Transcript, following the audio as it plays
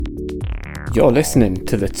You're listening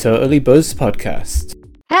to the Totally Buzz podcast.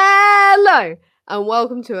 Hello, and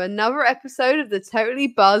welcome to another episode of the Totally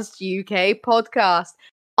Buzzed UK podcast.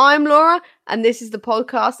 I'm Laura, and this is the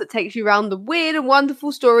podcast that takes you around the weird and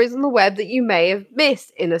wonderful stories on the web that you may have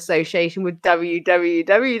missed in association with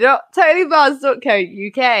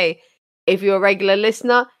www.totallybuzz.co.uk. If you're a regular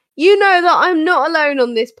listener, you know that I'm not alone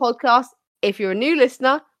on this podcast. If you're a new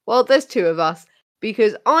listener, well, there's two of us,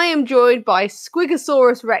 because I am joined by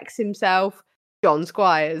Squigosaurus Rex himself, John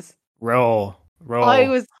Squires. Roar. I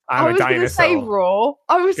was going to say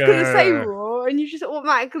dinosaur. roar, and you just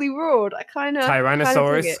automatically roared. I kind of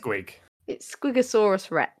Tyrannosaurus Squig. It's Squigosaurus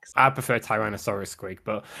Rex. I prefer Tyrannosaurus Squig,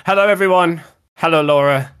 but hello everyone. Hello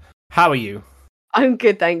Laura. How are you? I'm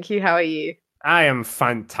good, thank you. How are you? I am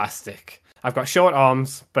fantastic. I've got short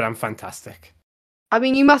arms, but I'm fantastic. I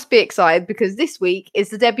mean, you must be excited because this week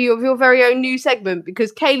is the debut of your very own new segment,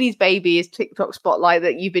 because Kaylee's baby is TikTok Spotlight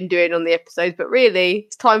that you've been doing on the episodes, but really,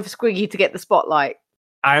 it's time for Squiggy to get the spotlight.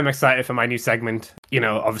 I am excited for my new segment. You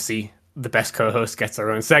know, obviously, the best co-host gets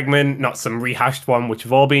their own segment, not some rehashed one which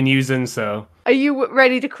we've all been using, so... Are you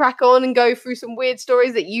ready to crack on and go through some weird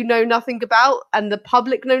stories that you know nothing about and the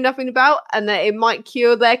public know nothing about, and that it might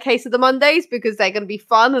cure their case of the Mondays because they're going to be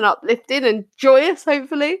fun and uplifting and joyous,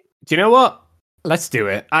 hopefully? Do you know what? Let's do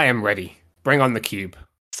it. I am ready. Bring on the cube.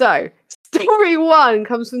 So, story one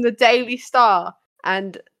comes from the Daily Star,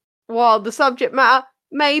 and while the subject matter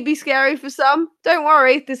may be scary for some, don't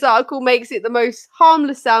worry, this article makes it the most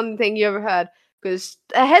harmless sounding thing you ever heard, because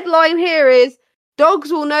the headline here is,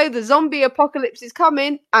 "Dogs will know the zombie apocalypse is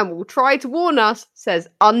coming and will try to warn us," says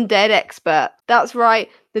undead expert. That's right,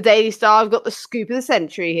 the Daily Star have got the scoop of the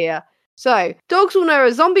century here. So, dogs will know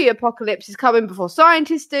a zombie apocalypse is coming before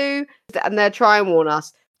scientists do, and they'll try and warn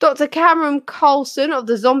us. Dr. Cameron Carlson of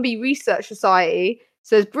the Zombie Research Society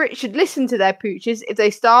says Brits should listen to their pooches if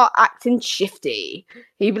they start acting shifty.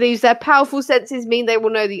 He believes their powerful senses mean they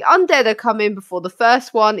will know the undead are coming before the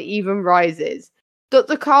first one even rises.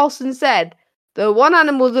 Dr. Carlson said, "The one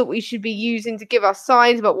animal that we should be using to give us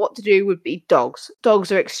signs about what to do would be dogs. Dogs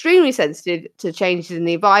are extremely sensitive to changes in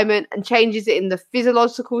the environment and changes in the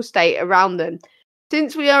physiological state around them.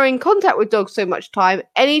 Since we are in contact with dogs so much time,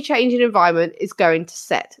 any change in environment is going to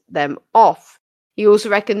set them off." He also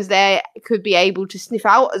reckons they could be able to sniff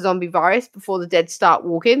out a zombie virus before the dead start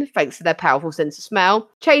walking, thanks to their powerful sense of smell.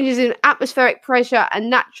 Changes in atmospheric pressure and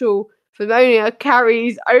natural phenomena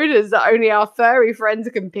carries odours that only our furry friends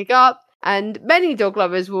can pick up. And many dog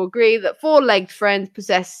lovers will agree that four-legged friends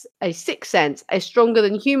possess a sixth sense, a stronger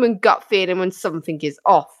than human gut feeling when something is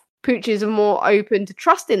off. Pooches are more open to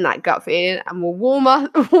trusting that gut feeling and will warn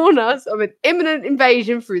us of an imminent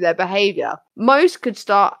invasion through their behaviour. Most could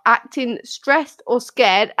start acting stressed or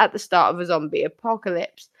scared at the start of a zombie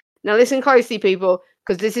apocalypse. Now listen closely, people,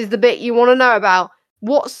 because this is the bit you want to know about.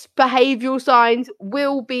 What behavioural signs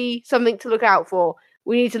will be something to look out for?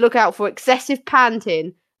 We need to look out for excessive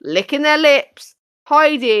panting, licking their lips,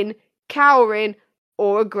 hiding, cowering,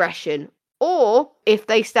 or aggression. Or if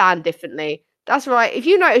they stand differently. That's right, if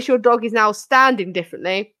you notice your dog is now standing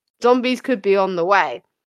differently, zombies could be on the way.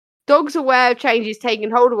 Dogs aware of changes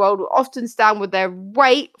taking hold of the world will often stand with their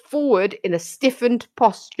weight forward in a stiffened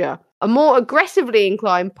posture. A more aggressively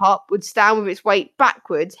inclined pup would stand with its weight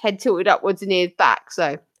backwards, head tilted upwards and ears back,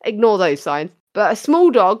 so ignore those signs. But a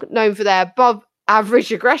small dog, known for their above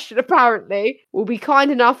average aggression apparently, will be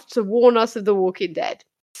kind enough to warn us of the Walking Dead.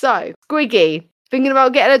 So, Squiggy, thinking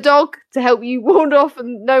about getting a dog to help you ward off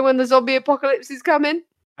and know when the zombie apocalypse is coming?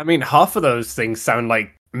 I mean, half of those things sound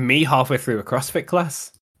like me halfway through a CrossFit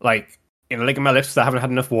class. Like, you know, licking my lips because I haven't had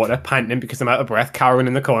enough water, panting because I'm out of breath, cowering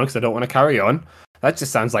in the corner because I don't want to carry on. That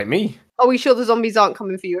just sounds like me. Are we sure the zombies aren't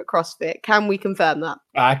coming for you at CrossFit? Can we confirm that?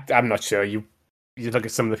 I'm not sure. You look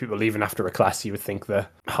at some of the people leaving after a class, you would think they're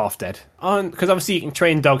half dead. Because obviously you can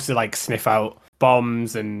train dogs to like sniff out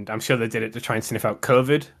bombs, and I'm sure they did it to try and sniff out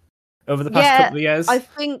COVID over the past couple of years. I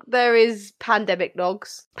think there is pandemic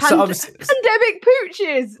dogs. Pandemic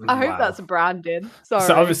pooches! I hope Wow. that's a branding. Sorry.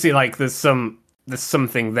 So obviously like there's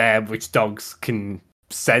something there which dogs can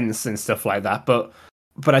sense and stuff like that, but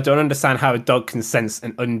I don't understand how a dog can sense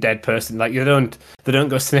an undead person. Like they don't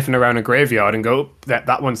go sniffing around a graveyard and go, oh,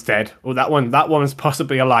 that one's dead. Oh, that one's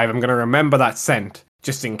possibly alive. I'm going to remember that scent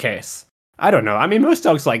just in case. I don't know. I mean, most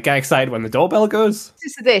dogs like get excited when the doorbell goes.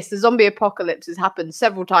 The zombie apocalypse has happened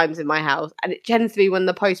several times in my house, and it tends to be when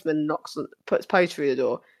the postman puts post through the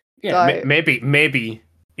door. Yeah, So, maybe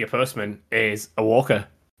your postman is a walker.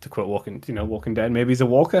 To quote Walking Dead, maybe he's a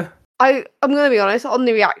walker. I'm going to be honest, on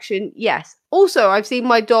the reaction, yes. Also, I've seen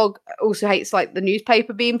my dog also hates like the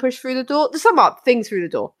newspaper being pushed through the door. There's some things through the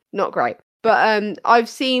door, not great. But I've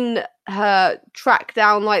seen her track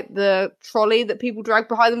down like the trolley that people drag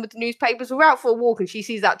behind them with the newspapers. We're out for a walk and she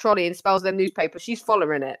sees that trolley and spells them newspapers. She's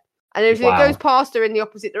following it. And if it goes past her in the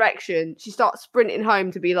opposite direction, she starts sprinting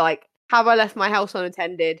home to be like, have I left my house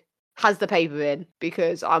unattended? Has the paper in?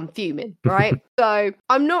 Because I'm fuming, right? So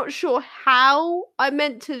I'm not sure how I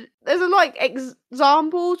meant to... There's like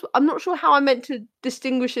examples. I'm not sure how I meant to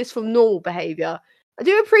distinguish this from normal behaviour. I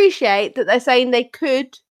do appreciate that they're saying they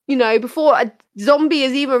could, you know, before a zombie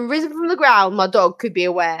has even risen from the ground, my dog could be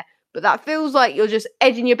aware. But that feels like you're just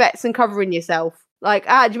edging your bets and covering yourself. Like,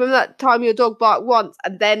 do you remember that time your dog barked once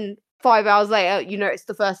and then 5 hours later, you know, it's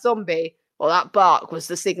the first zombie? Well, that bark was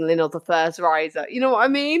the signalling of the first riser. You know what I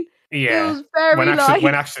mean? Yeah. It was very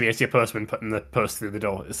when actually it's your postman putting the post through the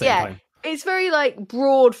door at the same time. It's very like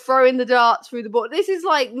broad, throwing the darts through the board. This is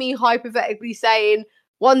like me hypothetically saying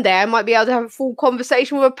one day I might be able to have a full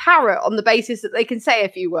conversation with a parrot on the basis that they can say a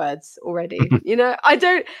few words already. You know,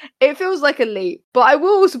 it feels like a leap. But I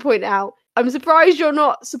will also point out, I'm surprised you're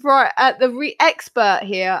not surprised at the expert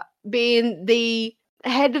here being the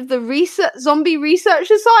head of the Zombie Research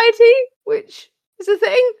Society, which is a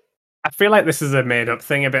thing. I feel like this is a made-up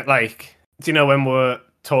thing, a bit like, do you know when we're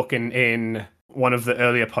talking in one of the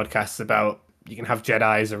earlier podcasts about you can have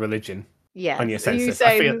Jedi as a religion on your census?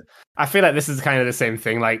 I feel like this is kind of the same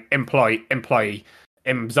thing, like employee,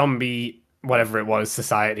 zombie, whatever it was,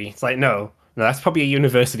 society. It's like, no, that's probably a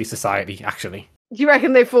university society, actually. Do you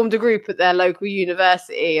reckon they formed a group at their local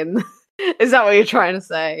university and... Is that what you're trying to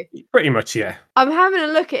say? Pretty much, yeah. I'm having a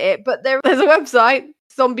look at it, but there's a website,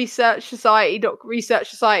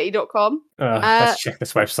 zombieresearchsociety.com. Let's check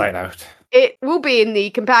this website out. It will be in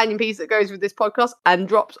the companion piece that goes with this podcast and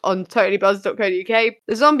drops on totallybuzz.co.uk.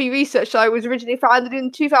 The Zombie Research Site was originally founded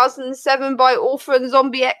in 2007 by author and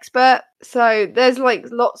zombie expert. So there's like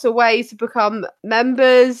lots of ways to become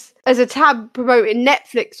members. There's a tab promoting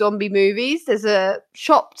Netflix zombie movies. There's a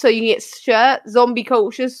shop so you can get shirts, zombie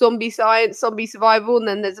cultures, zombie science, zombie survival, and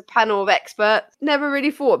then there's a panel of experts. Never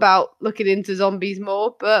really thought about looking into zombies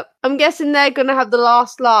more, but I'm guessing they're going to have the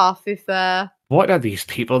last laugh if... What are these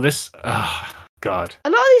people? God. A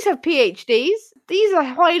lot of these have PhDs. These are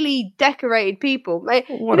highly decorated people. What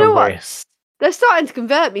They're starting to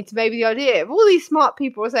convert me to maybe the idea. If all these smart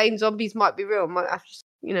people are saying zombies might be real, I might have to,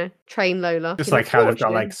 train Lola. Just like how they've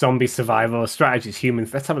got like zombie survival strategies,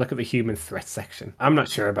 humans. Let's have a look at the human threat section. I'm not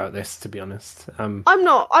sure about this, to be honest. I'm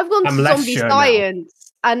not. I've gone to zombie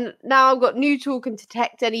science, and now I've got new tool can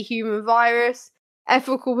detect any human virus.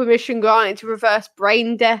 Ethical permission granted to reverse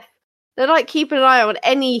brain death. They're like keeping an eye on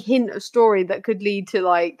any hint of story that could lead to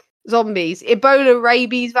like zombies. Ebola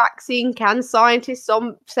rabies vaccine. Can scientists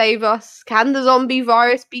save us? Can the zombie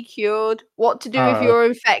virus be cured? What to do if you're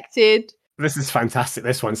infected? This is fantastic,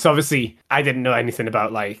 this one. So obviously I didn't know anything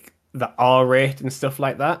about like the R rate and stuff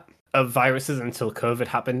like that of viruses until COVID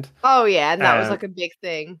happened. Oh yeah, and that was like a big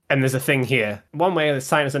thing. And there's a thing here. One way the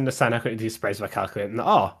scientists understand how quickly disease spreads by calculating the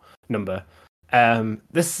R number.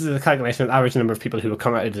 This is a calculation of the average number of people who will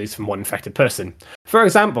come out of disease from one infected person. For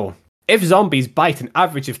example, if zombies bite an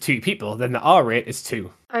average of 2 people, then the R rate is 2.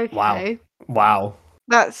 Okay. Wow.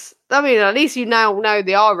 At least you now know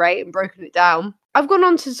the R rate and broken it down. I've gone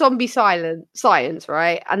on to zombie science,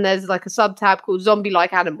 right? And there's like a sub-tab called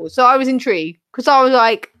zombie-like animals. So I was intrigued because I was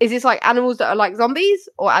like, is this like animals that are like zombies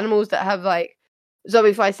or animals that have like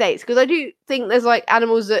zombified states? Because I do think there's like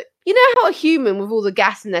animals that, you know how a human with all the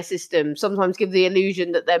gas in their system sometimes give the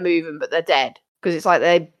illusion that they're moving but they're dead because it's like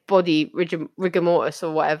their body rigor mortis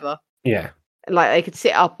or whatever. Yeah. And like they could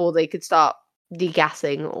sit up or they could start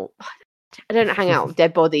degassing, or I don't hang out with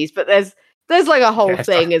dead bodies, but there's like a whole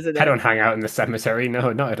thing, isn't it? I don't hang out in the cemetery.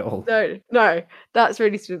 No, not at all. No, that's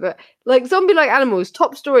really stupid. But like zombie-like animals,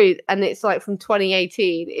 top story, and it's like from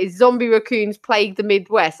 2018, is zombie raccoons plague the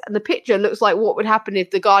Midwest. And the picture looks like what would happen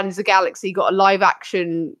if the Guardians of the Galaxy got a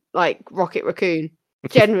live-action like Rocket Raccoon.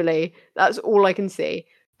 Generally, that's all I can see.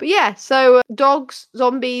 But yeah, so dogs,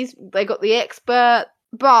 zombies, they got the expert.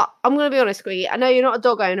 But I'm going to be honest with you. I know you're not a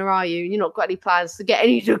dog owner, are you? You're not got any plans to get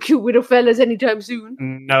any cute little fellas anytime soon.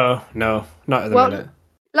 No, not at the minute.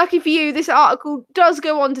 Lucky for you, this article does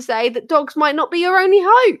go on to say that dogs might not be your only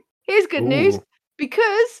hope. Here's good news.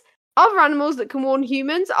 Because other animals that can warn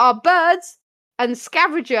humans are birds and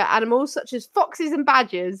scavenger animals such as foxes and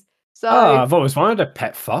badgers. So I've always wanted a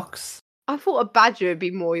pet fox. I thought a badger would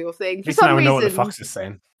be more your thing. For some reason, I know what the fox is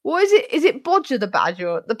saying. What is it? Is it Bodger the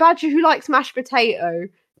badger? The badger who likes mashed potato?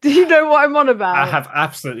 Do you know what I'm on about? I have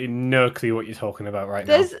absolutely no clue what you're talking about right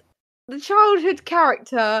now. There's the childhood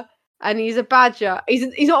character, and he's a badger.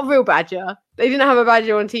 He's not a real badger. They didn't have a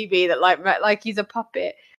badger on TV that like he's a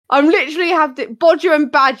puppet. I'm literally have to Bodger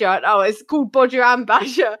and Badger. Oh, it's called Bodger and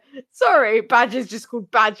Badger. Sorry, Badger's just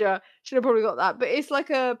called Badger. Should have probably got that. But it's like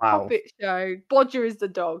a puppet show. Bodger is the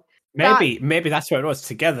dog. Maybe that's what it was.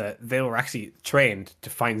 Together, they were actually trained to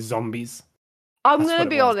find zombies. I'm going to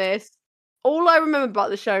be honest. All I remember about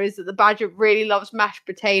the show is that the badger really loves mashed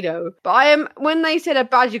potato. But when they said a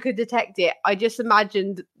badger could detect it, I just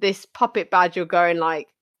imagined this puppet badger going like,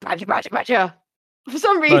 badger, badger, badger. For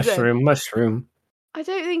some reason. Mushroom. I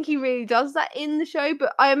don't think he really does that in the show,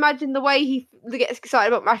 but I imagine the way he gets excited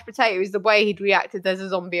about mashed potato is the way he'd react if there's a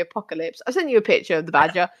zombie apocalypse. I sent you a picture of the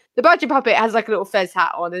badger. The badger puppet has like a little fez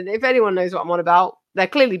hat on, and if anyone knows what I'm on about, they're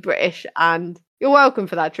clearly British, and you're welcome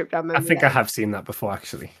for that trip down memory I think lane. I have seen that before,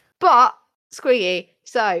 actually. But, Squiggy,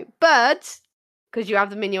 so birds, because you have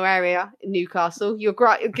them in your area in Newcastle, you're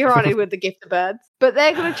granted with the gift of birds, but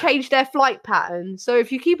they're going to change their flight pattern. So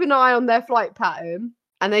if you keep an eye on their flight pattern,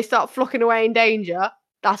 and they start flocking away in danger,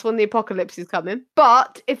 that's when the apocalypse is coming.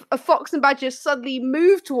 But if a fox and badger suddenly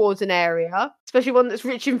move towards an area, especially one that's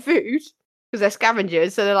rich in food, because they're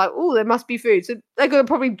scavengers, so they're like, oh, there must be food. So they're going to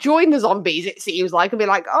probably join the zombies, it seems like, and be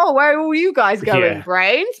like, oh, where are all you guys going? Yeah.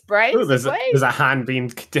 Brains? Ooh, there's a hand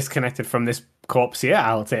being disconnected from this corpse here.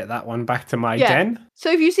 I'll take that one back to my den.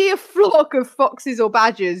 So if you see a flock of foxes or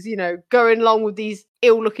badgers, going along with these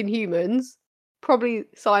ill-looking humans, probably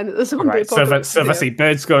sign that the zombie apocalypse. So if I see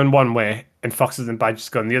birds going one way and foxes and badgers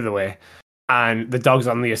going the other way, and the dogs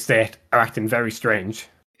on the estate are acting very strange.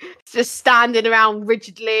 It's just standing around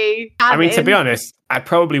rigidly. I mean, to be honest, I'd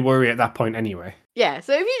probably worry at that point anyway. Yeah,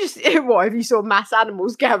 so if you saw mass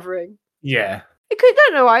animals gathering? Yeah.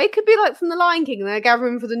 Don't know why, it could be like from the Lion King, and they're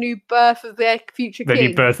gathering for the new birth of their future king. The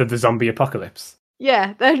new birth of the zombie apocalypse.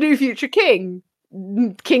 Yeah, their new future king.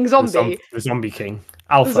 King Zombie. The zombie king.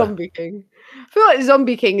 Alpha. The zombie king. I feel like the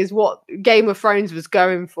Zombie King is what Game of Thrones was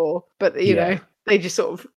going for, but you know, they just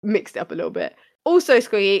sort of mixed it up a little bit. Also,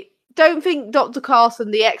 Squiggy, don't think Dr.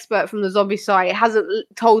 Carson, the expert from the Zombie Society, hasn't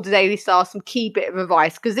told the Daily Star some key bit of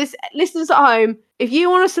advice, because this, listeners at home, if you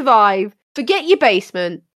want to survive, forget your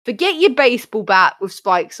basement, forget your baseball bat with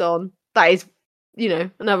spikes on. That is,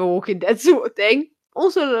 another Walking Dead sort of thing.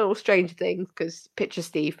 Also a little Stranger Things, because picture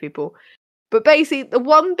Steve, people. But basically, the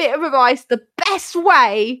one bit of advice, the best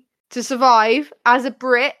way to survive as a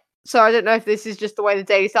Brit, so I don't know if this is just the way the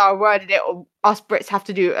Daily Star worded it, or us Brits have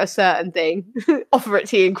to do a certain thing, offer it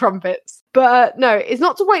tea and crumpets. But no, it's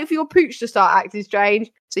not to wait for your pooch to start acting strange.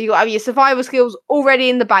 So you got to have your survival skills already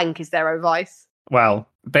in the bank, is their advice. Well,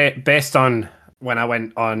 based on when I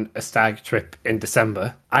went on a stag trip in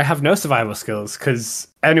December, I have no survival skills, because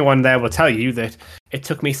anyone there will tell you that it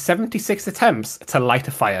took me 76 attempts to light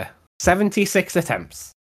a fire. 76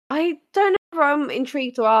 attempts. I don't know if I'm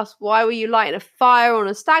intrigued to ask, why were you lighting a fire on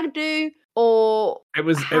a stag do, or it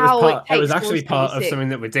was actually part of something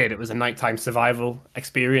that we did. It was a nighttime survival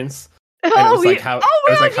experience. You were building on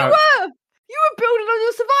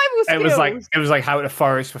your survival skills. It was like how to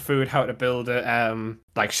forage for food, how to build a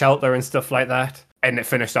shelter and stuff like that. And it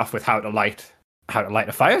finished off with how to light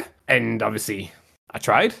a fire. And obviously I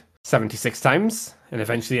tried 76 times and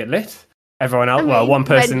eventually it lit. Everyone else, one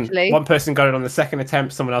person got it on the second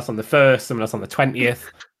attempt, someone else on the first, someone else on the 20th,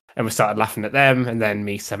 and we started laughing at them, and then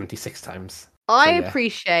me 76 times. I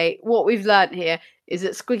appreciate what we've learned here is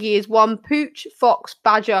that Squiggy is one pooch, fox,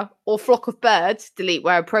 badger, or flock of birds, delete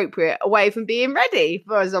where appropriate, away from being ready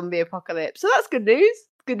for a zombie apocalypse. So that's good news.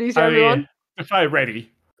 Good news for everyone. Define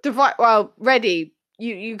ready. Ready.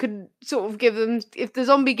 You can sort of give them, if the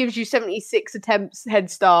zombie gives you 76 attempts head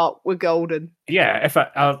start, we're golden. Yeah, if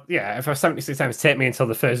I 76 attempts take me until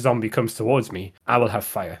the first zombie comes towards me, I will have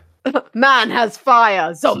fire. Man has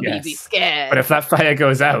fire, zombie be scared. But if that fire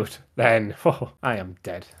goes out, then I am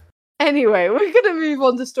dead. Anyway, we're going to move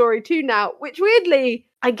on to story 2 now, which weirdly,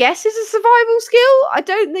 I guess is a survival skill. I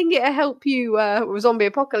don't think it'll help you with zombie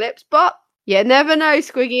apocalypse, but you never know,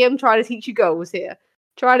 Squiggy. I'm trying to teach you goals here.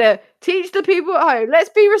 Try to teach the people at home. Let's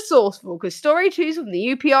be resourceful, because story 2 is from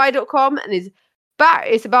the UPI.com and it's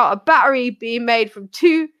about a battery being made from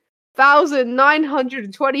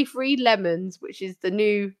 2,923 lemons, which is the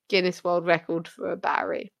new Guinness World Record for a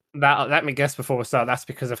battery. Let me guess before we start. That's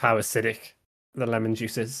because of how acidic the lemon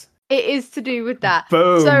juice is. It is to do with that.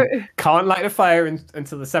 Boom. So can't light a fire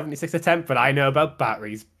until the 76th attempt, but I know about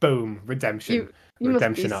batteries. Boom. Redemption. You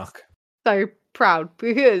Redemption arc. So proud,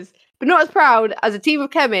 but not as proud as a team of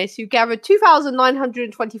chemists who gathered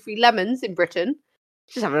 2,923 lemons in Britain,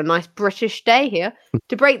 just having a nice British day here,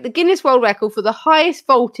 to break the Guinness World Record for the highest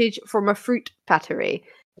voltage from a fruit battery.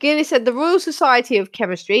 Guinness said the Royal Society of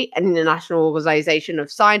Chemistry, an international organisation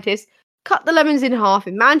of scientists, cut the lemons in half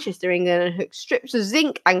in Manchester, England, and hooked strips of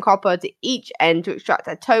zinc and copper to each end to extract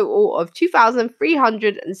a total of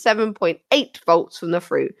 2,307.8 volts from the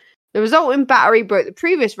fruit. The resulting battery broke the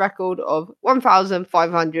previous record of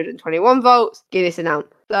 1,521 volts, Guinness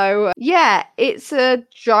announced. So, yeah, it's a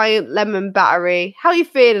giant lemon battery. How are you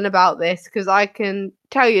feeling about this? Because I can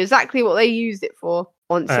tell you exactly what they used it for.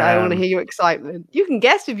 I want to hear your excitement. You can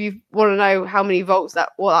guess if you want to know how many volts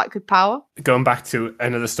what that could power. Going back to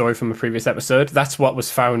another story from a previous episode, that's what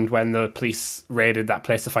was found when the police raided that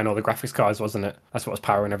place to find all the graphics cards, wasn't it? That's what was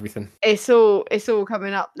powering everything. It's all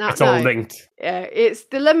coming up now. It's all linked. Yeah, it's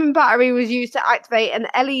the lemon battery was used to activate an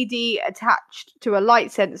LED attached to a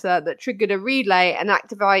light sensor that triggered a relay and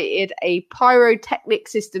activated a pyrotechnic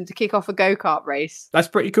system to kick off a go-kart race. That's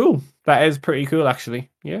pretty cool. That is pretty cool,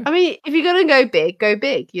 actually. Yeah. I mean, if you're going to go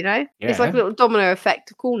big, you know? Yeah. It's like a little domino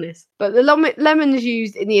effect of coolness. But the lemons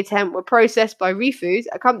used in the attempt were processed by Refoods,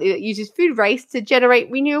 a company that uses food waste to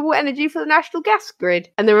generate renewable energy for the national gas grid.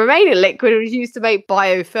 And the remaining liquid was used to make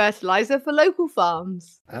biofertilizer for local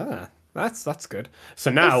farms. Ah. That's good.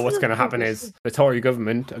 So now what's going to happen is the Tory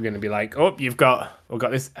government are going to be like, oh, we've got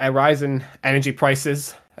this rise in energy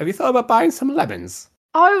prices. Have you thought about buying some lemons?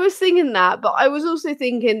 I was thinking that, but I was also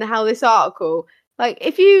thinking how this article, like,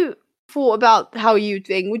 if you thought about how you'd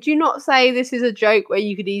think, would you not say this is a joke where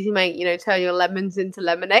you could easily make, turn your lemons into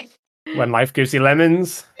lemonade? When life gives you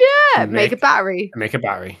lemons? Yeah, make a battery. Make a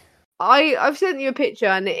battery. I've sent you a picture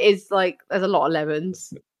and it is like, there's a lot of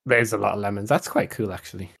lemons. There's a lot of lemons. That's quite cool,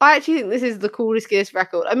 actually. I actually think this is the coolest Guinness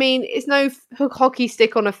record. I mean, it's no hockey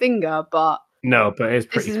stick on a finger, but... No, but it's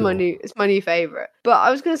pretty cool. It's my new favourite. But I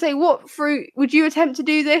was going to say, what fruit would you attempt to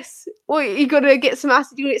do this? Or you got to get some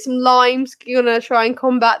acid, you got to get some limes, you're going to try and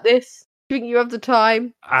combat this? Do you think you have the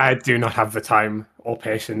time? I do not have the time or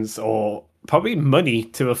patience or probably money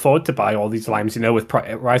to afford to buy all these limes, with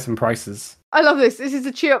rising prices. I love this. This is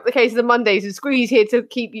to cheer up the case of the Mondays and Squeeze here to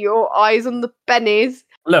keep your eyes on the pennies.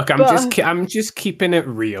 Look, I'm just keeping it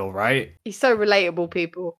real, right? He's so relatable,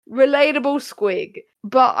 people. Relatable squig.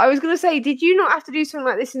 But I was going to say, did you not have to do something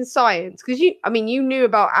like this in science? Because you knew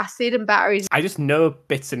about acid and batteries. I just know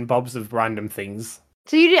bits and bobs of random things.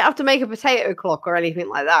 So you didn't have to make a potato clock or anything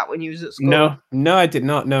like that when you was at school? No, I did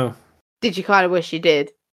not, no. Did you kind of wish you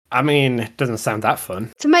did? I mean, it doesn't sound that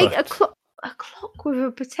fun. To make a clock with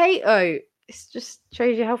a potato, it just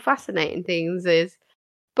shows you how fascinating things is.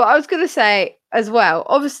 But I was going to say as well,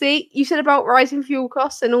 obviously, you said about rising fuel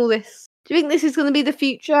costs and all this. Do you think this is going to be the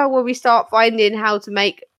future where we start finding how to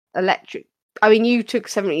make electric? I mean, you took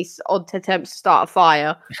 70 odd attempts to start a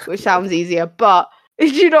fire, which sounds easier, but do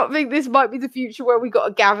you not think this might be the future where we got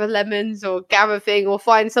to gather lemons or gather thing or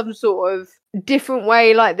find some sort of different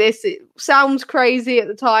way like this? It sounds crazy at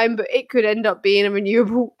the time, but it could end up being a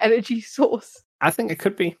renewable energy source. I think it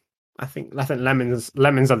could be. I think lemons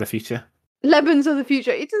are the future. Lemons are the future.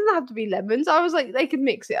 It doesn't have to be lemons. I was like, they could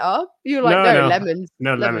mix it up. You're like, no, lemons.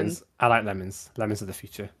 No, lemons. I like lemons. Lemons are the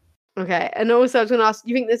future. Okay. And also, I was going to ask, do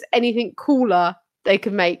you think there's anything cooler they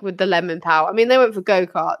could make with the lemon power? I mean, they went for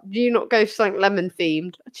go-kart. Do you not go for something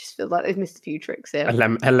lemon-themed? I just feel like they've missed a few tricks here.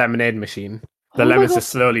 A lemonade machine. The lemons just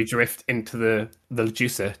slowly drift into the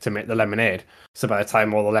juicer to make the lemonade. So by the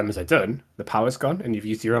time all the lemons are done, the power's gone, and you've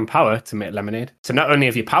used your own power to make lemonade. So not only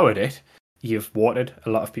have you powered it, you've watered a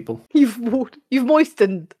lot of people. You've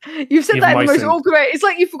moistened. You've said that in the most awkward way. It's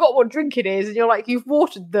like you forgot what drink it is, and you're like, you've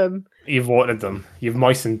watered them. You've watered them. You've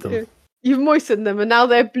moistened them. You've moistened them, and now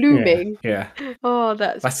they're blooming. Yeah. Oh,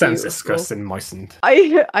 that sounds disgusting. Moistened.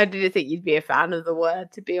 I didn't think you'd be a fan of the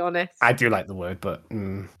word, to be honest. I do like the word, but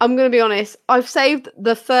I'm going to be honest. I've saved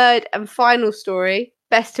the third and final story,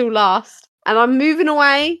 best till last, and I'm moving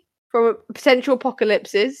away from potential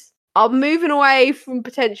apocalypses. I'm moving away from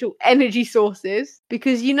potential energy sources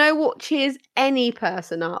because you know what cheers any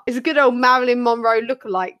person up? It's a good old Marilyn Monroe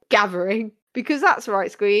lookalike gathering. Because that's right,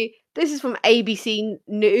 Squee. This is from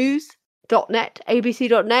abcnews.net,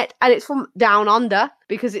 abc.net, and it's from Down Under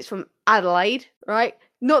because it's from Adelaide, right?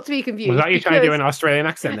 Not to be confused. Was that you trying to do an Australian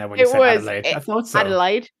accent there when you said Adelaide? I thought so.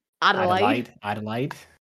 Adelaide. Did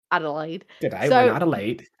I? When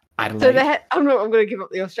Adelaide. So I'm going to give up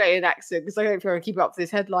the Australian accent because I don't feel I keep up to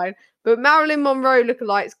this headline. But Marilyn Monroe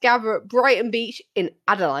lookalikes gather at Brighton Beach in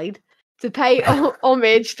Adelaide to pay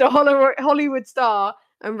homage to Hollywood star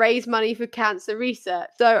and raise money for cancer research.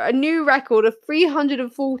 So a new record of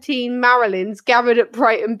 314 Marilyns gathered at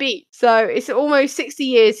Brighton Beach. So it's almost 60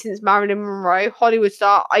 years since Marilyn Monroe, Hollywood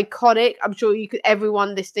star, iconic. I'm sure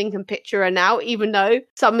everyone listening can picture her now, even though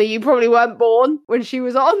some of you probably weren't born when she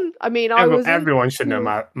was on. I mean, everyone should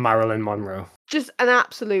know Marilyn Monroe. just an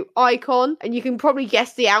absolute icon. And you can probably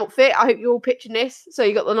guess the outfit. I hope you're all picturing this. So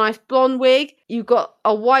you got the nice blonde wig, you got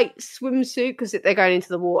a white swimsuit because they're going into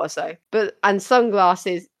the water, and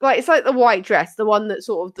sunglasses. Like it's like the white dress, the one that's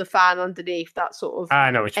sort of the fan underneath, that sort of I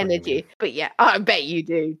know which one you energy. mean. But yeah, I bet you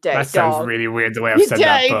do. That sounds really weird the way I've You said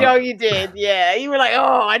that. did, no, you did. Yeah, you were like,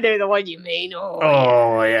 oh, I know the one you mean.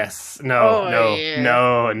 Oh, yes. No.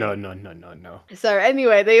 So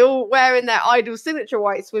anyway, they all wearing their Idol signature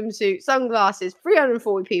white swimsuit, sunglasses.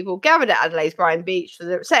 340 people gathered at Adelaide's Brighton Beach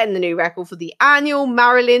for setting the new record for the annual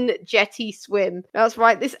Marilyn Jetty Swim. That's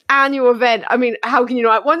right, this annual event. I mean, how can you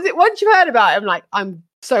not? Once you've heard about it, I'm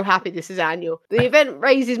so happy this is annual. The event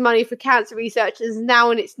raises money for cancer research and is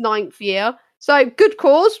now in its 9th year. So good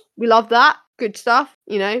cause. We love that. Good stuff.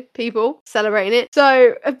 People celebrating it.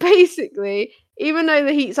 So basically, even though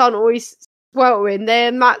the heats aren't always sweltering,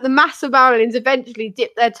 the massive Marilyns eventually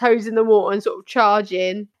dip their toes in the water and sort of charge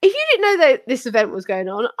in. If you didn't know that this event was going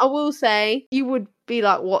on, I will say you would be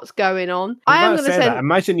like, what's going on? I am going to say that.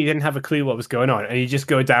 Imagine you didn't have a clue what was going on and you just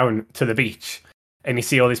go down to the beach and you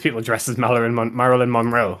see all these people dressed as Marilyn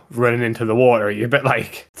Monroe running into the water. You're a bit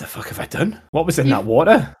like, the fuck have I done? What was in that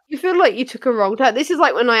water? You feel like you took a wrong turn. This is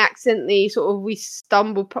like when I accidentally we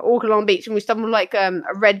stumbled, walking along the beach and we stumbled like a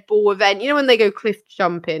Red Bull event. You know when they go cliff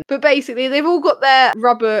jumping? But basically they've all got their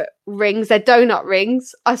rubber rings, their donut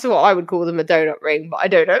rings. I saw what I would call them a donut ring, but I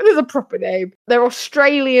don't know. There's a proper name. They're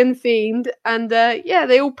Australian themed and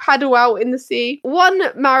they all paddle out in the sea. One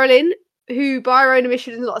Marilyn, who by her own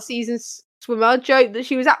admission is not a seasoned swimmer, joked that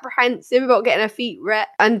she was apprehensive about getting her feet wet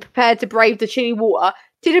and prepared to brave the chilly water.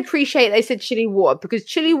 Did appreciate they said chilly water because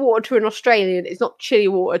chilly water to an Australian is not chilly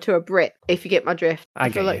water to a Brit, if you get my drift. I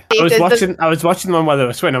get you. I was watching them while they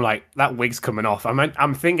were swimming. I'm like, that wig's coming off.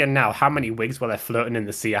 I'm thinking now, how many wigs were there floating in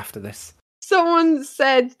the sea after this? Someone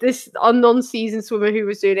said, this a non-seasoned swimmer who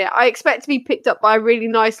was doing it, I expect to be picked up by a really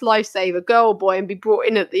nice lifesaver, girl or boy, and be brought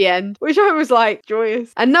in at the end, which I was like,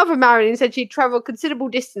 joyous. Another Marilyn said she'd travelled considerable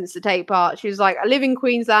distance to take part. She was like, I live in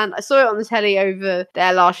Queensland, I saw it on the telly over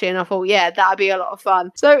there last year, and I thought, yeah, that'd be a lot of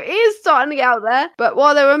fun. So it is starting to get out there, but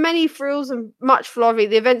while there were many thrills and much flurry,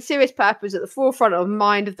 the event's serious purpose was at the forefront of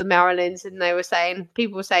mind of the Marilyns, and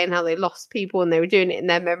people were saying how they lost people and they were doing it in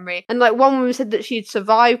their memory. And like one woman said that she'd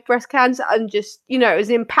survived breast cancer and just, it was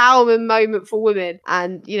an empowerment moment for women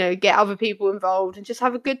and, get other people involved and just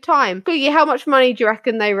have a good time. Cookie, how much money do you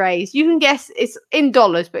reckon they raised? You can guess it's in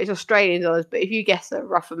dollars, but it's Australian dollars. But if you guess a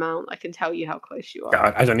rough amount, I can tell you how close you are.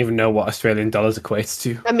 God, I don't even know what Australian dollars equates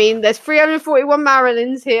to. I mean, there's 341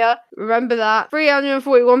 Marilyns here. Remember that.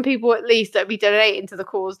 341 people at least that will be donating to the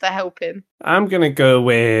cause they're helping. I'm going to go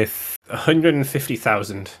with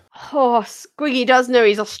 150,000. Oh, Squiggy does know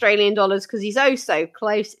his Australian dollars because he's oh so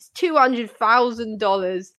close. It's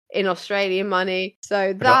 $200,000 in Australian money.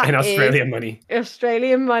 So that in Australian money.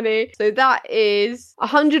 Australian money. So that is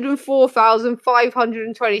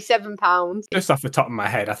 £104,527. Just off the top of my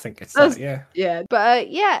head, I think it's that, yeah. Yeah. But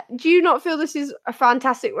do you not feel this is a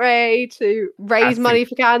fantastic way to raise money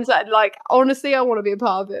for cancer? And honestly, I want to be a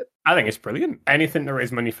part of it. I think it's brilliant. Anything to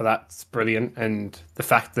raise money for that's brilliant. And the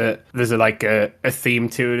fact that there's a theme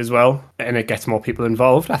to it as well and it gets more people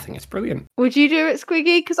involved, I think it's brilliant. Would you do it,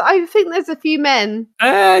 Squiggy? Because I think there's a few men.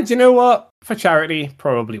 Do you know what? For charity,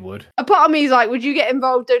 probably would. A part of me is like, would you get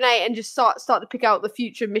involved, donate, and just start to pick out the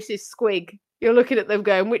future Mrs. Squig? You're looking at them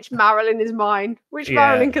going, which Marilyn is mine? Which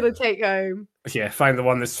Marilyn can I take home? Yeah, find the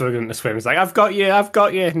one that's struggling to swim. It's like, I've got you.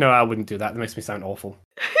 No, I wouldn't do that. That makes me sound awful.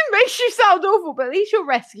 It makes you sound awful, but at least you're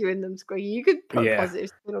rescuing them, Squiggy. You could put a positive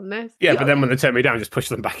spin on this. Yeah, but then when they turn me down, just push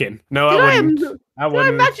them back in. No, I wouldn't. Did I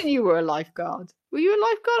imagine you were a lifeguard? Were you a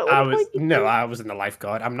lifeguard at one point? No, I wasn't a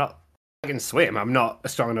lifeguard. I'm not. I can swim. I'm not a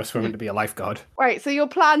strong enough swimmer to be a lifeguard. Right, so your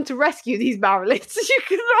plan to rescue these Marilyns,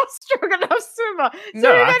 you're not a strong enough swimmer.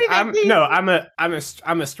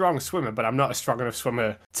 I'm a strong swimmer, but I'm not a strong enough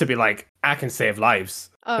swimmer to be like, I can save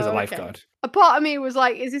lives as a lifeguard. A part of me was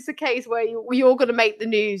like, is this a case where you're going to make the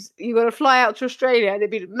news? You're going to fly out to Australia and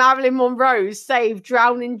it'd be Marilyn Monroe saved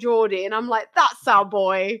drowning Geordie. And I'm like, that's our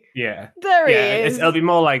boy. Yeah. There he is. It'll be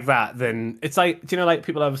more like that than, it's like, do you know, like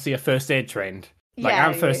people obviously are first aid trained?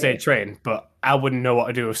 I'm first aid trained, but I wouldn't know what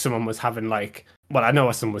to do if someone was having I know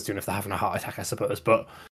what someone was doing if they're having a heart attack, I suppose, but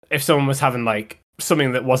if someone was having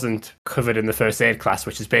something that wasn't covered in the first aid class,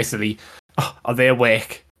 which is basically, are they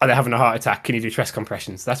awake? Are they having a heart attack? Can you do chest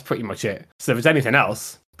compressions? That's pretty much it. So if it's anything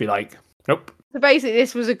else, be like, nope. So basically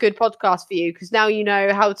this was a good podcast for you because now you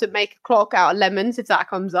know how to make a clock out of lemons if that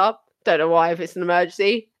comes up. Don't know why, if it's an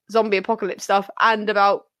emergency, zombie apocalypse stuff, and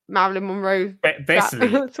about Marilyn Monroe.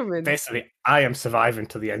 Basically, I am surviving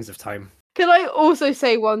to the ends of time. Can I also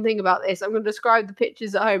say one thing about this? I'm going to describe the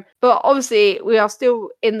pictures at home. But obviously, we are still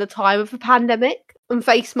in the time of a pandemic, and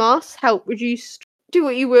face masks help reduce, do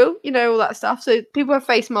what you will, all that stuff. So people have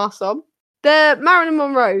face masks on. The Marilyn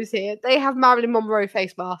Monroe's here. They have Marilyn Monroe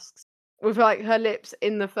face masks with like her lips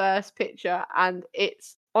in the first picture, and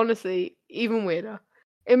it's honestly even weirder.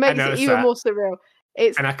 It makes it even more surreal.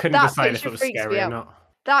 And I couldn't decide if it was scary or not.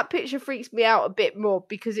 That picture freaks me out a bit more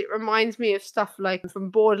because it reminds me of stuff like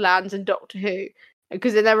from Borderlands and Doctor Who.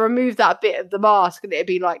 Because then they remove that bit of the mask and it'd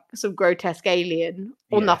be like some grotesque alien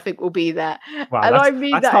or nothing will be there. Wow, and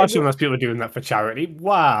that's harsh when most people are doing that for charity.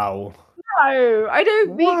 Wow. No, I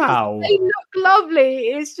don't mean they look lovely.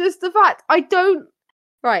 It's just the fact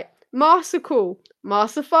Right, masks are cool.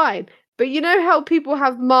 Masks are fine. But you know how people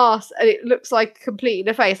have masks and it looks like complete in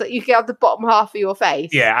a face? Like you can have the bottom half of your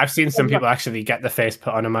face. Yeah, I've seen some people actually get the face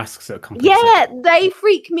put on a mask so completely. Yeah, they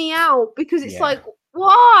freak me out because it's like,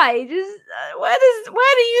 why? Just where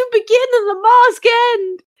do you begin and the mask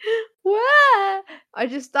end? Where?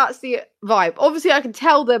 That's the vibe. Obviously, I can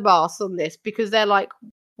tell they're masks on this because they're like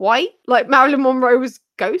white, like Marilyn Monroe was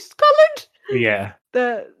ghost coloured. Yeah.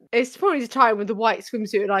 It's probably the time with the white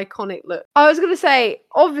swimsuit and iconic look. I was going to say,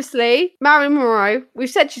 obviously, Marilyn Monroe, we've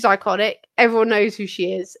said she's iconic. Everyone knows who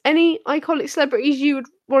she is. Any iconic celebrities you would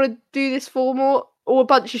want to do this for more? Or a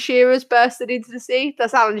bunch of Shearers bursting into the sea?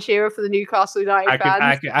 That's Alan Shearer for the Newcastle United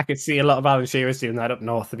fans. I could see a lot of Alan Shearers doing that up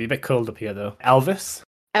north. It'd be a bit cold up here, though.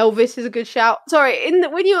 Elvis is a good shout. Sorry, when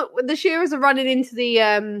the Shearers are running into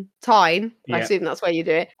the Tyne, I assume that's where you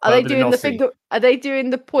do it. Are they doing the thing? Are they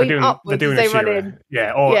doing the point upwards as they run in?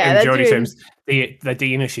 Yeah, or in Jodie terms, the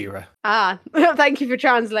Dina Shearer. Thank you for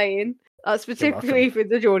translating. That's particularly for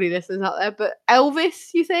the Geordie listeners out there. But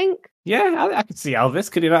Elvis, you think? Yeah, I could see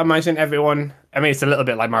Elvis. Could you not imagine everyone? I mean, it's a little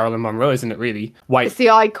bit like Marilyn Monroe, isn't it? Really, white. It's the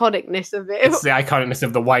iconicness of it. It's the iconicness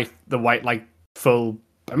of the white, like full.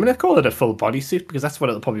 I'm going to call it a full bodysuit because that's what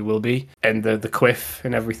it probably will be. And the quiff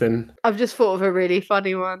and everything. I've just thought of a really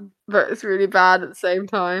funny one, but it's really bad at the same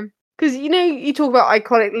time. Because, you talk about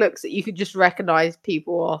iconic looks that you could just recognise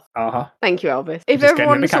people off. Uh-huh. Thank you, Elvis. If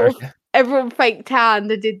everyone fake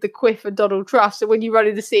tanned and did the quiff of Donald Trump, so when you run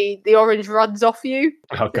in the sea, the orange runs off you.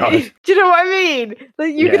 Oh, God. Do you know what I mean?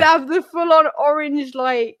 Like, you could have the full-on orange,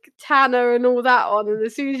 like, tanner and all that on, and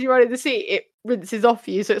as soon as you run in the sea, it rinses off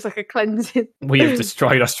you, so it's like a cleansing. We have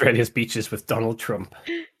destroyed Australia's beaches with Donald Trump.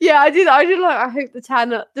 Yeah, I did like, I hope the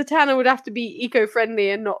tanner would have to be eco-friendly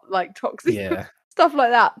and not, like, toxic. Yeah. Stuff like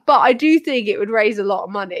that. But I do think it would raise a lot of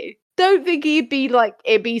money. Don't think it'd be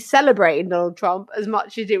celebrating Donald Trump as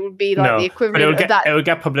much as it would be like the equivalent of that. It would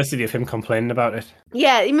get publicity of him complaining about it.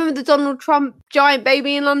 Yeah, you remember the Donald Trump giant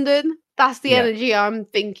baby in London? That's the energy I'm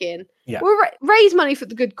thinking. Yeah. We'll raise money for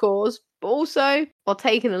the good cause, but also while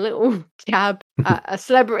taking a little jab at a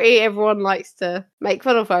celebrity everyone likes to make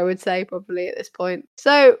fun of, I would say, probably at this point.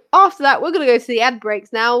 So after that, we're going to go to the ad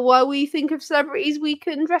breaks now while we think of celebrities we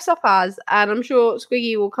can dress up as. And I'm sure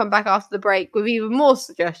Squiggy will come back after the break with even more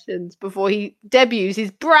suggestions before he debuts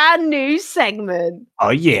his brand new segment. Oh,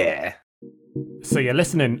 yeah. So you're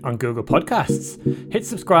listening on Google Podcasts. Hit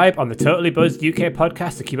subscribe on the Totally Buzzed UK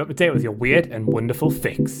podcast to keep up to date with your weird and wonderful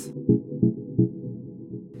fix.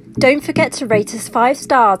 Don't forget to rate us 5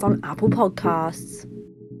 stars on Apple Podcasts.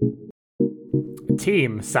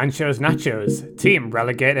 Team Sancho's Nachos, Team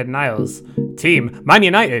Relegated Niles, Team Man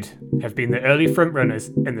United have been the early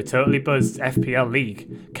frontrunners in the Totally Buzzed FPL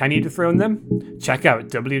League. Can you dethrone them? Check out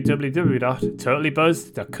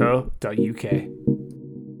www.totallybuzzed.co.uk.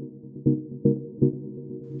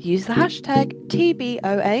 Use the hashtag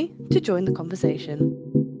TBOA to join the conversation.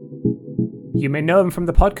 You may know him from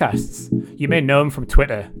the podcasts. You may know him from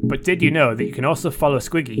Twitter. But did you know that you can also follow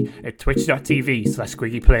Squiggy at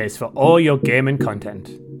twitch.tv/SquiggyPlays for all your gaming content?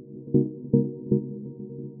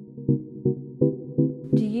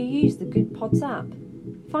 Do you use the Good Pods app?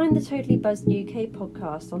 Find the Totally Buzzed UK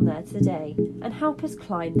podcast on there today and help us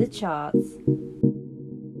climb the charts.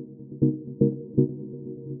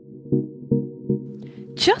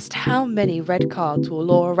 Just how many red cards will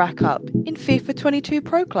Laura rack up in FIFA 22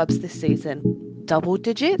 Pro Clubs this season? Double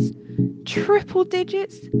digits? Triple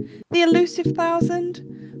digits? The elusive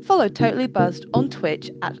 1,000? Follow Totally Buzzed on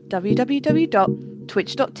Twitch at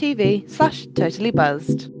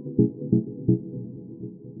www.twitch.tv/totallybuzzed.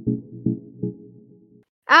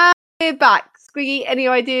 And we're back. Squiggy, any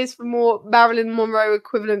ideas for more Marilyn Monroe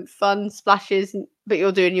equivalent fun splashes? But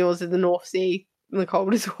you're doing yours in the North Sea. In the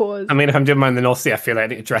coldest waters. I mean, if I'm doing mine in the North Sea, I feel like I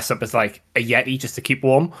need to dress up as like a Yeti just to keep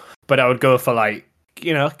warm. But I would go for like,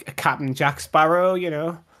 a Captain Jack Sparrow,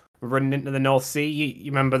 running into the North Sea.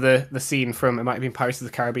 You remember the scene from, it might have been Pirates of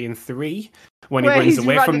the Caribbean 3, when he Where runs he's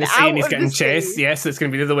away from running the sea and out he's of the getting chased. sea. Yes, it's going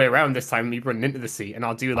to be the other way around this time, me running into the sea, and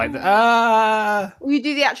I'll do like the Will you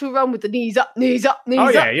do the actual run with the knees up, knees up, knees Oh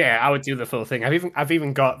up? yeah, I would do the full thing. I've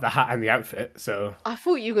even got the hat and the outfit. So I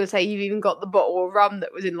thought you were going to say you've even got the bottle of rum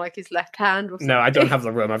that was in like his left hand or something. no, I don't have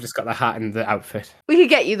the rum. I've just got the hat and the outfit. We could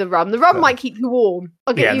get you the rum. The rum might keep you warm.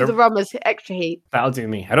 I'll get Yeah, you the- the rum as extra heat. That'll do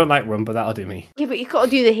me. I don't like rum, but that'll do me. Yeah, but you got to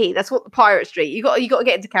do the heat. That's what the Pirate Street. You got to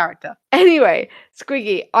get into character. Anyway,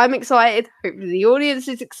 Squiggy, I'm excited. Hopefully the audience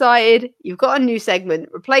is excited. You've got a new segment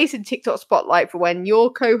replacing TikTok Spotlight for when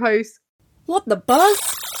your co-host What the buzz?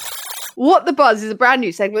 What the Buzz is a brand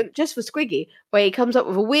new segment just for Squiggy, where he comes up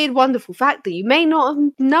with a weird, wonderful fact that you may not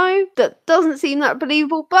know, that doesn't seem that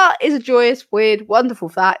believable, but is a joyous, weird, wonderful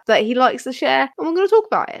fact that he likes to share, and we're going to talk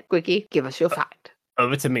about it. Squiggy, give us your fact.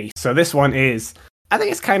 Over to me. So this one is, I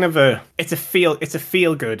think it's kind of a feel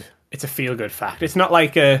good fact. It's not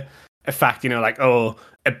like a fact, like, oh,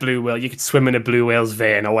 a blue whale, you could swim in a blue whale's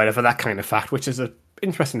vein or whatever, that kind of fact, which is a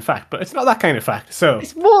interesting fact, but it's not that kind of fact. So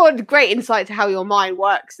It's more great insight to how your mind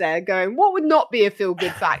works there, going, what would not be a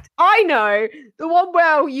feel-good fact? I know, the one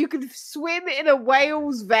where you could swim in a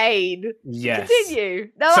whale's vein. yes. Continue.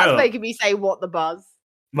 Now that's So- making me say, what the buzz?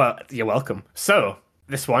 Well, you're welcome. So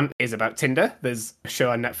this one is about Tinder. There's a show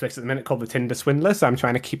on Netflix at the minute called The Tinder Swindler, so I'm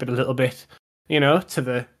trying to keep it a little bit,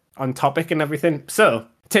 on topic and everything. So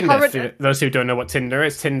Tinder, for those who don't know what Tinder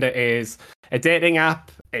is a dating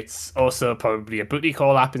app. It's also probably a booty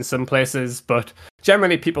call app in some places, but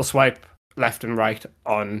generally people swipe left and right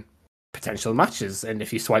on potential matches. And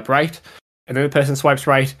if you swipe right and then the person swipes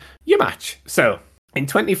right, you match. So in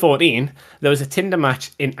 2014, there was a Tinder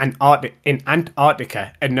match in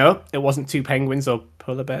Antarctica. And no, it wasn't two penguins or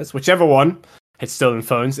polar bears. Whichever one had stolen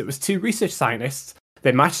phones, it was two research scientists.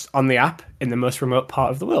 They matched on the app in the most remote part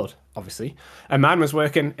of the world, obviously. A man was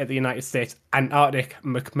working at the United States Antarctic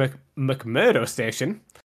McMurdo Station,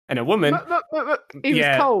 and a woman... He was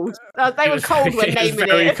Yeah. cold. They were cold when It was naming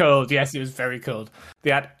very it. cold. Yes, it was very cold.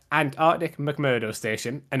 The Antarctic McMurdo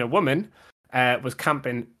Station, and a woman was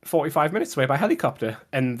camping 45 minutes away by helicopter,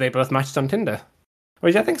 and they both matched on Tinder,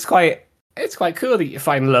 which I think is quite cool that you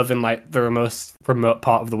find love in like the most remote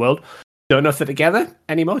part of the world. Don't know if they're together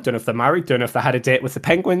anymore. Don't know if they're married. Don't know if they had a date with the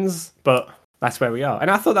penguins, but that's where we are. And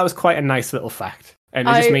I thought that was quite a nice little fact. And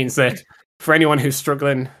it just means that for anyone who's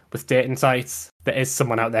struggling with dating sites, there is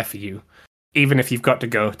someone out there for you, even if you've got to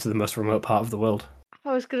go to the most remote part of the world.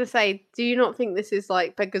 I was going to say, do you not think this is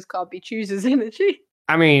like beggars can't be choosers energy?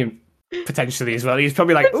 I mean, potentially as well. He's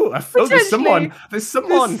probably like, oh, there's someone. There's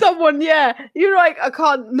someone. There's someone, yeah. You're like, I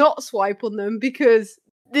can't not swipe on them because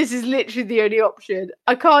this is literally the only option.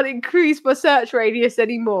 I can't increase my search radius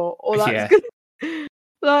anymore. Or that's good.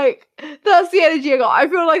 Like, that's the energy I got. I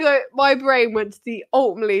feel like my brain went to the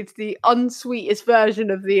unsweetest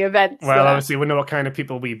version of the events. Well, there. obviously, we know what kind of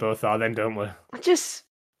people we both are then, don't we? Just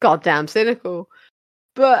goddamn cynical.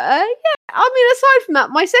 But yeah, I mean, aside from that,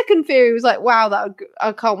 my second theory was like, wow,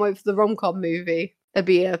 I can't wait for the rom-com movie. There'd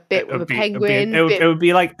be a bit with a penguin. It would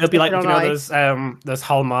be like on ice. those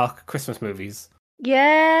Hallmark Christmas movies.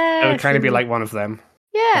 Yeah. It would kind of be like one of them.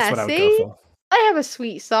 Yeah, That's what I would see? go for. I have a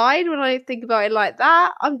sweet side when I think about it like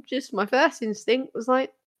that. My first instinct was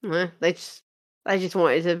like, they just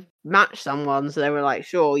wanted to match someone, so they were like,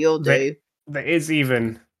 sure, you'll do. There is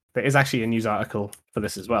actually a news article for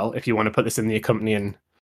this as well. If you want to put this in the accompanying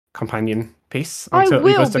companion piece, I on will,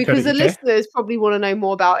 because the totallybuzz.co.uk. listeners probably want to know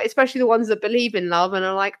more about it, especially the ones that believe in love and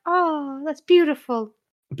are like, oh, that's beautiful.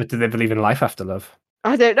 But do they believe in life after love?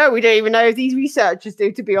 I don't know. We don't even know if these researchers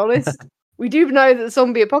do, to be honest. We do know that the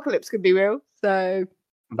zombie apocalypse could be real, so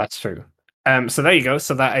That's true. So there you go.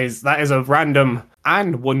 So that is a random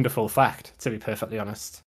and wonderful fact, to be perfectly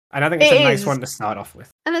honest. And I think it's It a nice is. one to start off with.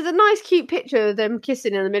 And there's a nice, cute picture of them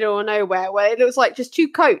kissing in the middle of nowhere, where it looks like just two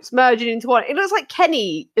coats merging into one. It looks like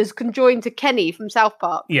Kenny is conjoined to Kenny from South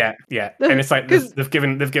Park. Yeah. And it's like 'Cause- they've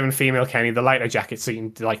given female Kenny the lighter jacket, so you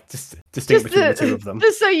can like distinguish between the two of them.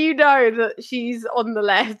 Just so you know that she's on the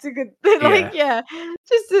left.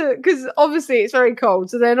 Just because obviously it's very cold,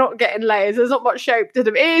 so they're not getting layers. There's not much shape to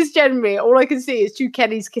them. It is generally all I can see is two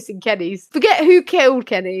Kennys kissing Kennys. Forget who killed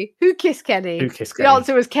Kenny, who kissed Kenny. Who kissed The Kenny?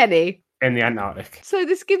 answer was Kenny. In the Antarctic. So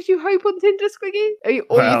this gives you hope on Tinder, Squiggy? Are you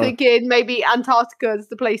Well- thinking maybe Antarctica is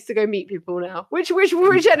the place to go meet people now? Which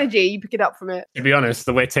energy are you picking up from it? To be honest,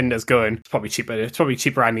 the way Tinder's going, it's probably cheaper. It's probably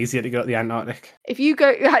cheaper and easier to go to the Antarctic. If you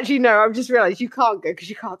go, actually no, I've just realised you can't go because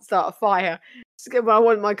you can't start a fire. I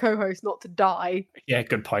want my co-host not to die. Yeah,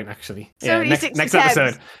 good point, actually. So Yeah, many next 60 episode.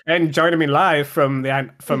 attempts. And joining me live from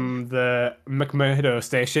the McMurdo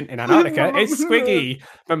station in Antarctica is Squiggy.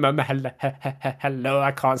 Hello,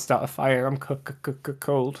 I can't start a fire. I'm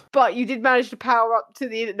cold. But you did manage to power up to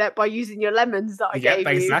the internet by using your lemons that I gave you.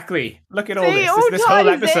 Exactly. Look at all See, this. all This whole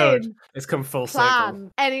ties episode in. has come full circle.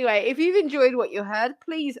 Plan. Anyway, if you've enjoyed what you heard,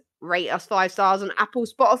 please rate us 5 stars on Apple,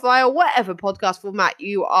 Spotify, or whatever podcast format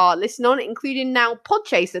you are listening on, including now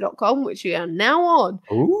podchaser.com, which we are now on.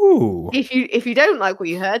 Ooh. If you don't like what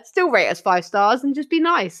you heard, still rate us 5 stars and just be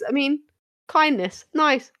nice. I mean, kindness,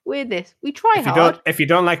 nice, weirdness. We try hard. If you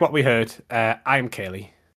don't like what we heard, I'm Kaylee.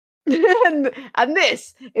 and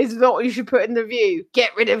this is what you should put in the review.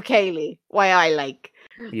 Get rid of Kaylee. Why I like.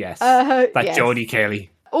 Yes. Yes. Geordie Kaylee.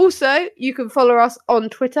 Also, you can follow us on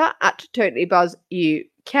Twitter at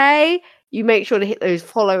TotallyBuzzUK. You make sure to hit those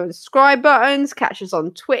follow and subscribe buttons. Catch us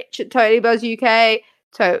on Twitch at TotallyBuzzUK.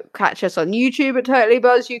 Catch us on YouTube at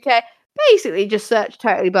TotallyBuzzUK. Basically, just search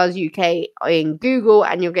TotallyBuzzUK in Google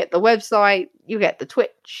and you'll get the website. You get the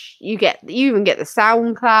Twitch. You even get the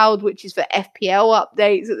SoundCloud, which is for FPL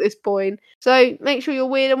updates at this point. So make sure you're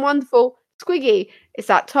weird and wonderful. Squiggy, it's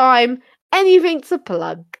that time. Anything to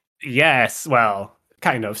plug? Yes, well,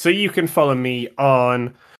 kind of. So you can follow me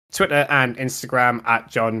on Twitter and Instagram at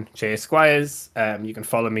John J. Squires. You can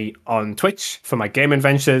follow me on Twitch for my gaming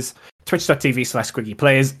ventures,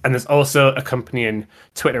 twitch.tv/SquiggyPlays. And there's also accompanying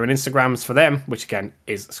Twitter and Instagrams for them, which again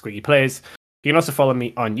is Squiggy Plays. You can also follow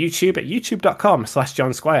me on YouTube at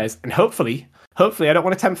youtube.com/John Squires. And hopefully, I don't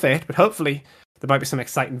want to tempt fate, but hopefully there might be some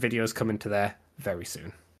exciting videos coming to there very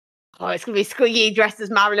soon. Oh, it's going to be Squiggy dressed as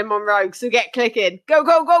Marilyn Monroe, so get clicking. Go,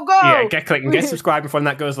 go, go, go! Yeah, get clicking, get subscribed before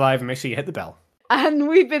that goes live, and make sure you hit the bell. And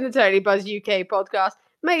we've been the Totally Buzz UK podcast.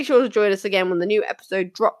 Make sure to join us again when the new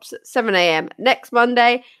episode drops at 7 a.m. next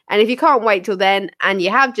Monday. And if you can't wait till then, and you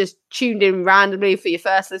have just tuned in randomly for your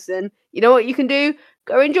first listen, you know what you can do?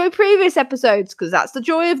 Go enjoy previous episodes, because that's the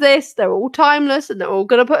joy of this. They're all timeless, and they're all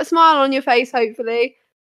going to put a smile on your face, hopefully.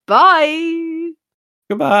 Bye!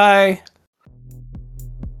 Goodbye!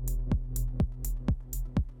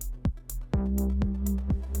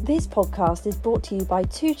 This podcast is brought to you by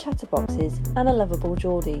 2 chatterboxes and a lovable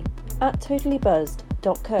Geordie at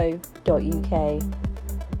totallybuzzed.co.uk.